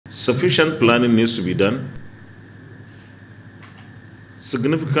sufficient planning needs to be done.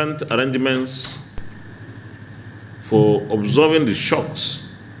 Significant arrangements for absorbing the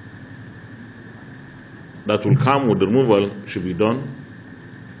shocks that will come with the removal should be done.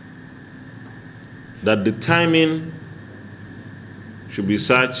 That the timing should be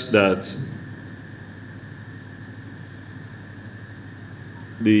such that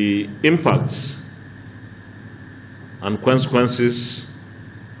the impacts and consequences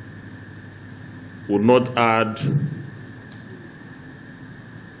would not add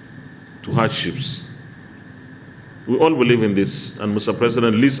to hardships. We all believe in this, and Mr.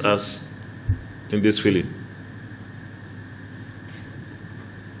 President leads us in this feeling.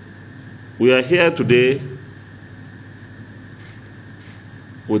 We are here today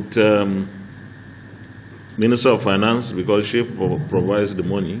with Minister of Finance because she provides the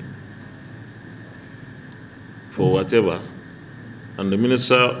money for whatever, and the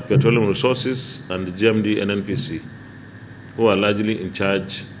Minister of Petroleum Resources and the GMD NNPC, who are largely in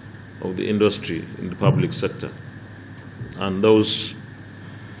charge of the industry in the public sector, and those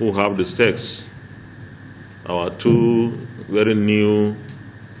who have the stakes, our two very new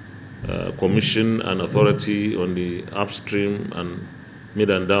commission and authority on the upstream and mid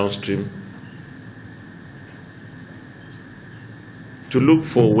and downstream, to look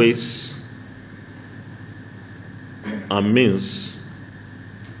for ways and means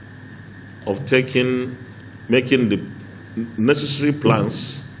of making the necessary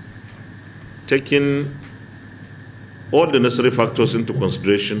plans, taking all the necessary factors into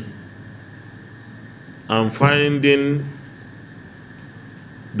consideration, and finding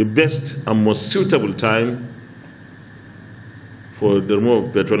the best and most suitable time for the removal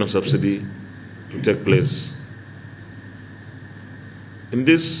of petroleum subsidy to take place. In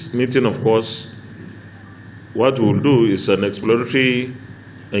this meeting, of course, what we will do is an exploratory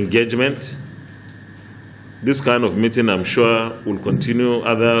engagement. This kind of meeting, I'm sure, will continue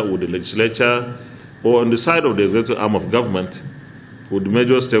either with the legislature or on the side of the executive arm of government with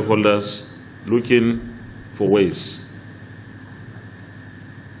major stakeholders looking for ways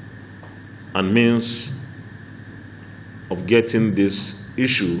and means of getting this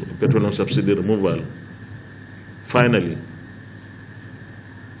issue of petroleum subsidy removal finally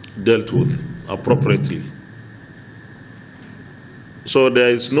dealt with appropriately. So there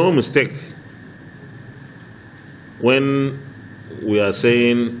is no mistake when we are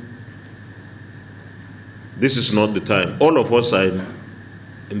saying this is not the time. All of us are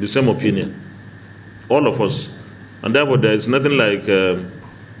in the same opinion, all of us. And therefore there is nothing like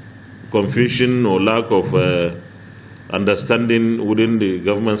confusion or lack of understanding within the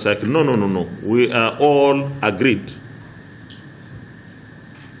government cycle. No, no, no, no. We are all agreed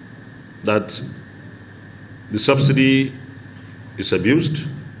that the subsidy is abused,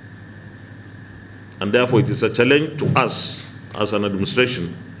 and therefore it is a challenge to us as an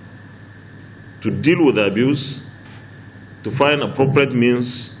administration to deal with the abuse, to find appropriate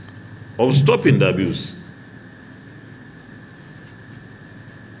means of stopping the abuse.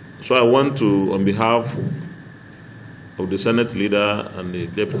 So I want to, on behalf of the Senate leader and the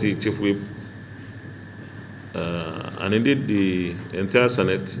Deputy Chief Whip, and indeed the entire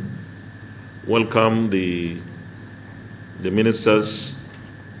Senate, welcome the ministers,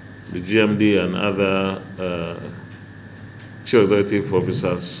 the GMD and other chief executive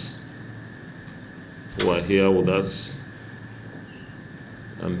officers who are here with us.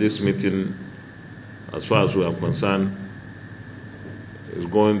 And this meeting, as far as we are concerned, is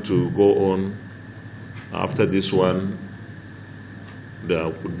going to go on. After this one,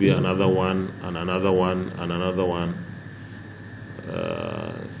 there could be another one, and another one, and another one,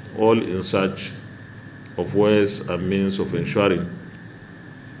 all in search of ways and means of ensuring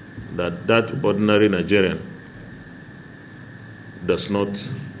that that ordinary Nigerian does not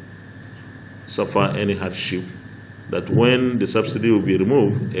suffer any hardship, that when the subsidy will be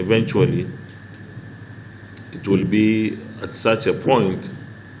removed, eventually it will be at such a point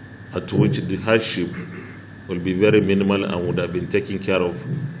at which the hardship will be very minimal and would have been taken care of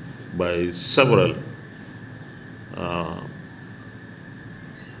by several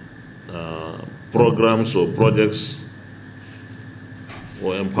programs or projects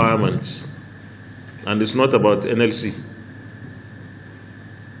or empowerments. And it's not about NLC.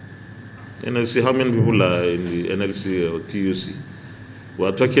 NLC, how many people are in the NLC or TUC? We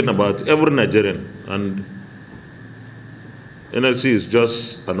are talking about every Nigerian, and NLC is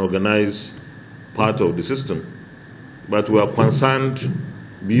just an organized part of the system. But we are concerned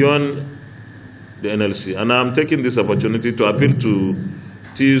beyond the NLC. And I'm taking this opportunity to appeal to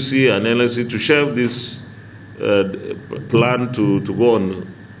TUC and NLC to share this plan to go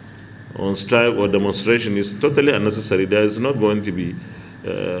on on strike or demonstration is totally unnecessary. There is not going to be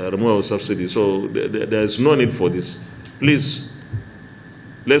removal of subsidy, so there is no need for this. Please,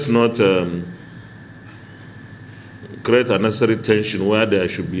 let's not create unnecessary tension where there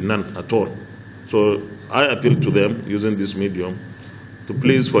should be none at all. So I appeal to them using this medium to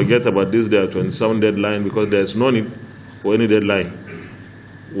please forget about this day 27 deadline, because there is no need for any deadline.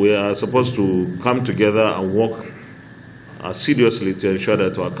 We are supposed to come together and work seriously to ensure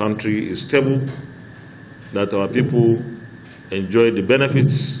that our country is stable, that our people enjoy the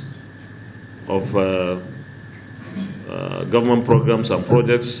benefits of government programs and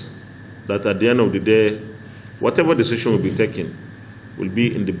projects, that at the end of the day, whatever decision will be taken will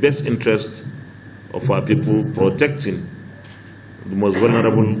be in the best interest of our people, protecting the most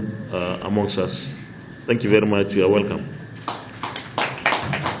vulnerable amongst us. Thank you very much. You are welcome.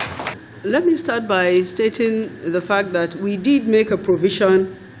 Let me start by stating the fact that we did make a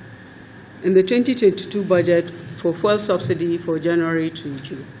provision in the 2022 budget for fuel subsidy for January to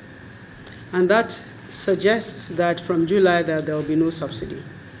June. And that suggests that from July there will be no subsidy.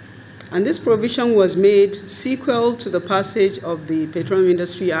 And this provision was made sequel to the passage of the Petroleum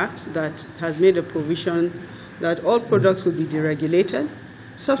Industry Act that has made a provision that all products will be deregulated.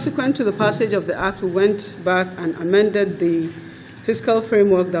 Subsequent to the passage of the act, we went back and amended the fiscal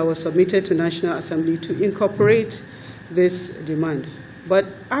framework that was submitted to National Assembly to incorporate this demand. But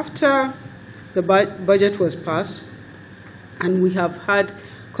after the budget was passed, and we have had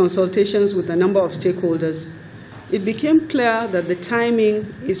consultations with a number of stakeholders, it became clear that the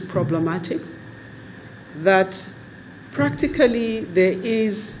timing is problematic, that practically there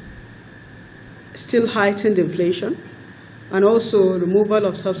is still heightened inflation, and also removal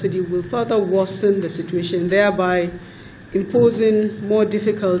of subsidy will further worsen the situation, thereby imposing more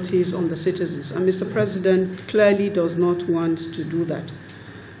difficulties on the citizens. And Mr. President clearly does not want to do that.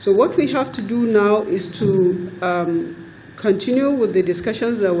 So what we have to do now is to continue with the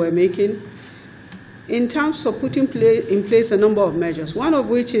discussions that we're making in terms of putting in place a number of measures, one of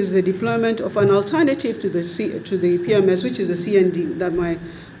which is the deployment of an alternative to the PMS, which is the CND that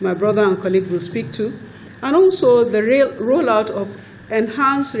my brother and colleague will speak to, and also the rollout of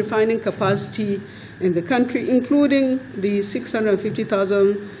enhanced refining capacity in the country, including the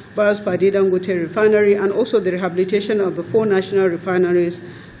 650,000 barrels per day Dangote refinery, and also the rehabilitation of the 4 national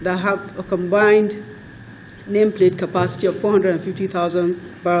refineries that have a combined nameplate capacity of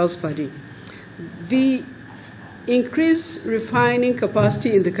 450,000 barrels per day. The increased refining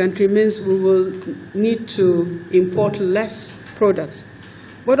capacity in the country means we will need to import less products.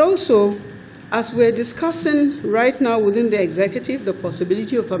 But also, as we're discussing right now within the executive the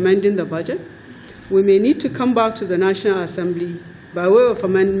possibility of amending the budget, we may need to come back to the National Assembly by way of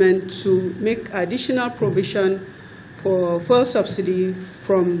amendment to make additional provision for fuel subsidy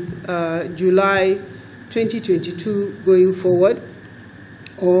from July 2022 going forward,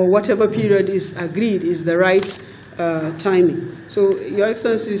 or whatever period is agreed is the right timing. So, Your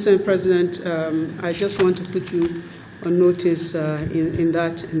Excellency, Mr. President, I just want to put you on notice in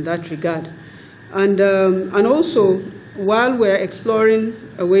that regard. And also, while we're exploring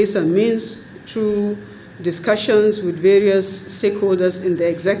ways and means through discussions with various stakeholders in the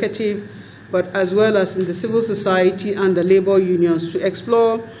executive, but as well as in the civil society and the labor unions, to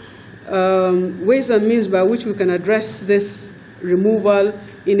explore ways and means by which we can address this removal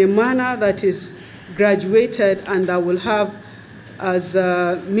in a manner that is graduated and that will have as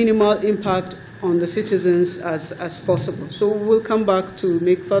minimal impact on the citizens as possible. So we'll come back to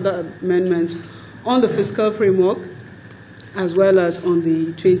make further amendments on the fiscal framework as well as on the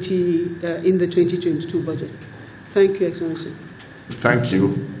in the 2022 budget. Thank you, Excellency. Thank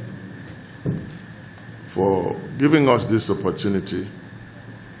you for giving us this opportunity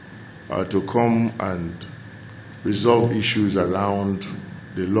to come and resolve issues around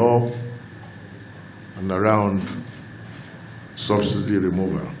the law and around subsidy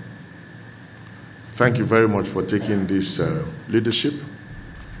removal. Thank you very much for taking this leadership,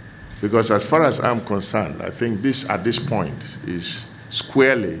 because as far as I'm concerned, I think this, at this point, is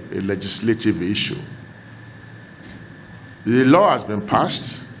squarely a legislative issue. The law has been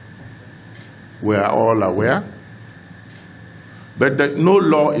passed, we are all aware, but that no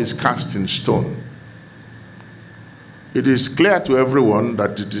law is cast in stone. It is clear to everyone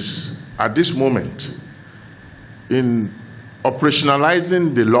that it is, at this moment, in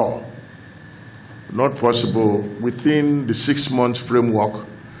operationalizing the law, not possible within the 6-month framework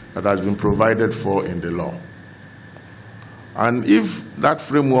that has been provided for in the law. And if that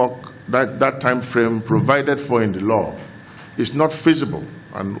framework, that time frame provided for in the law is not feasible,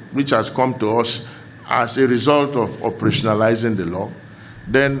 and which has come to us as a result of operationalizing the law,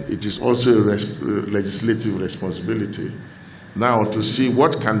 then it is also a legislative responsibility now to see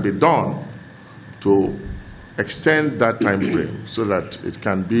what can be done to extend that time frame so that it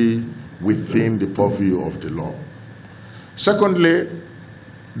can be within the purview of the law. Secondly,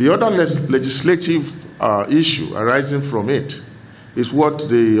 the other legislative issue arising from it is what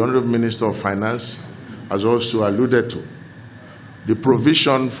the Honorable Minister of Finance has also alluded to, the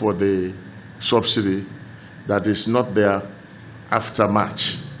provision for the subsidy that is not there after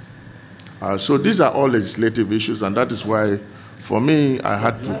March. So these are all legislative issues, and that is why, for me, I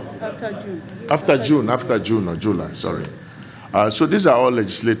had to... After June or July, sorry. So these are all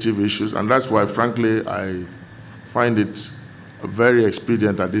legislative issues, and that's why, frankly, I find it very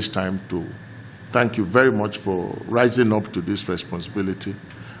expedient at this time to thank you very much for rising up to this responsibility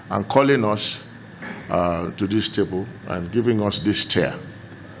and calling us to this table and giving us this chair.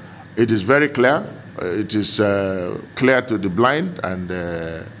 It is very clear. It is clear to the blind and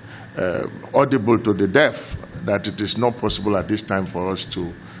audible to the deaf that it is not possible at this time for us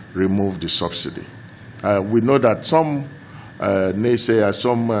to remove the subsidy. We know that some naysayers,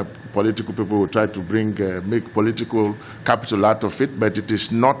 some political people will try to make political capital out of it, but it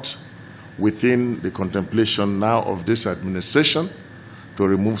is not within the contemplation now of this administration to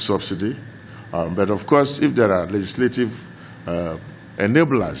remove subsidy. But of course, if there are legislative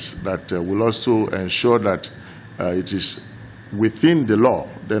enablers that will also ensure that it is within the law,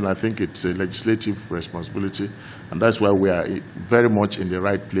 then I think it's a legislative responsibility, and that's why we are very much in the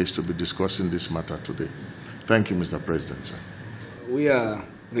right place to be discussing this matter today. Thank you, Mr. President. We are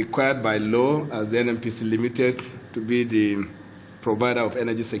required by law as the NNPC Limited to be the provider of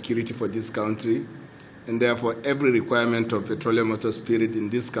energy security for this country, and therefore every requirement of petroleum motor spirit in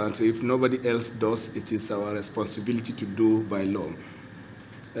this country, if nobody else does, it is our responsibility to do by law.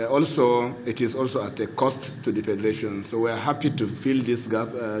 Also, it is also at a cost to the Federation. So we are happy to fill this gap,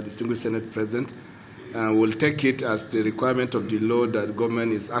 distinguished Senate President, and we'll take it as the requirement of the law that the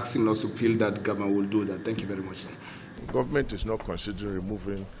government is asking us to fill that gap, and we'll do that. Thank you very much. The government is not considering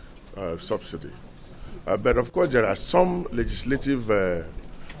removing subsidy. But of course, there are some legislative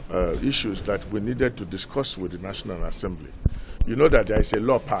issues that we needed to discuss with the National Assembly. You know that there is a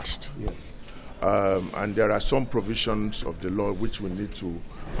law passed. Yes. And there are some provisions of the law which we need to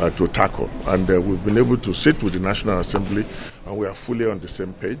tackle. And we've been able to sit with the National Assembly, and we are fully on the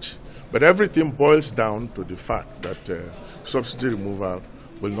same page. But everything boils down to the fact that subsidy removal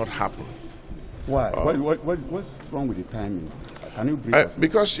will not happen. Why? What's wrong with the timing? Can you brief us?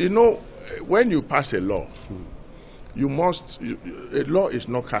 Because, you know, when you pass a law, a law is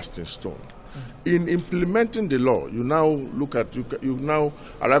not cast in stone. In implementing the law, you now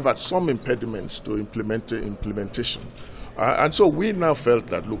arrive at some impediments to implementation. And so we now felt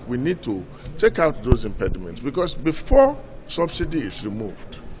that, look, we need to take out those impediments, because before subsidy is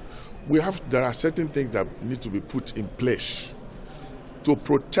removed, there are certain things that need to be put in place to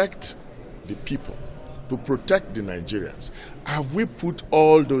protect the people, to protect the Nigerians. Have we put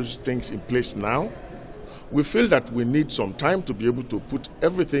all those things in place now? We feel that we need some time to be able to put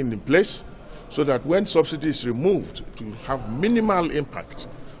everything in place so that when subsidy is removed, to have minimal impact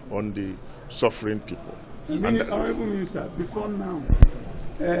on the suffering people. Honorable Minister, before now,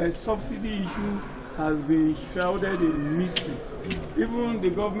 subsidy issue has been shrouded in mystery. Even the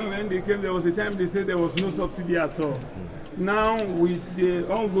government, when they came, there was a time they said there was no subsidy at all. Now, with the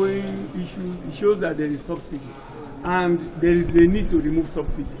ongoing issues, it shows that there is subsidy, and there is the need to remove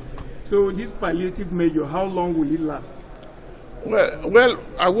subsidy. So this palliative measure, how long will it last? Well,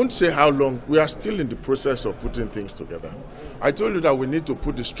 I won't say how long. We are still in the process of putting things together. I told you that we need to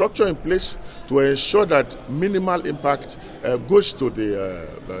put the structure in place to ensure that minimal impact goes to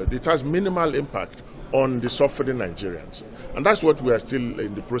it has minimal impact on the suffering Nigerians. And that's what we are still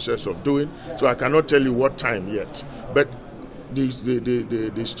in the process of doing. So I cannot tell you what time yet. But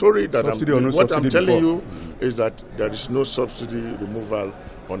the story that I'm telling you is that there is no subsidy removal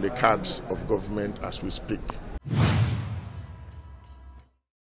on the cards of government as we speak.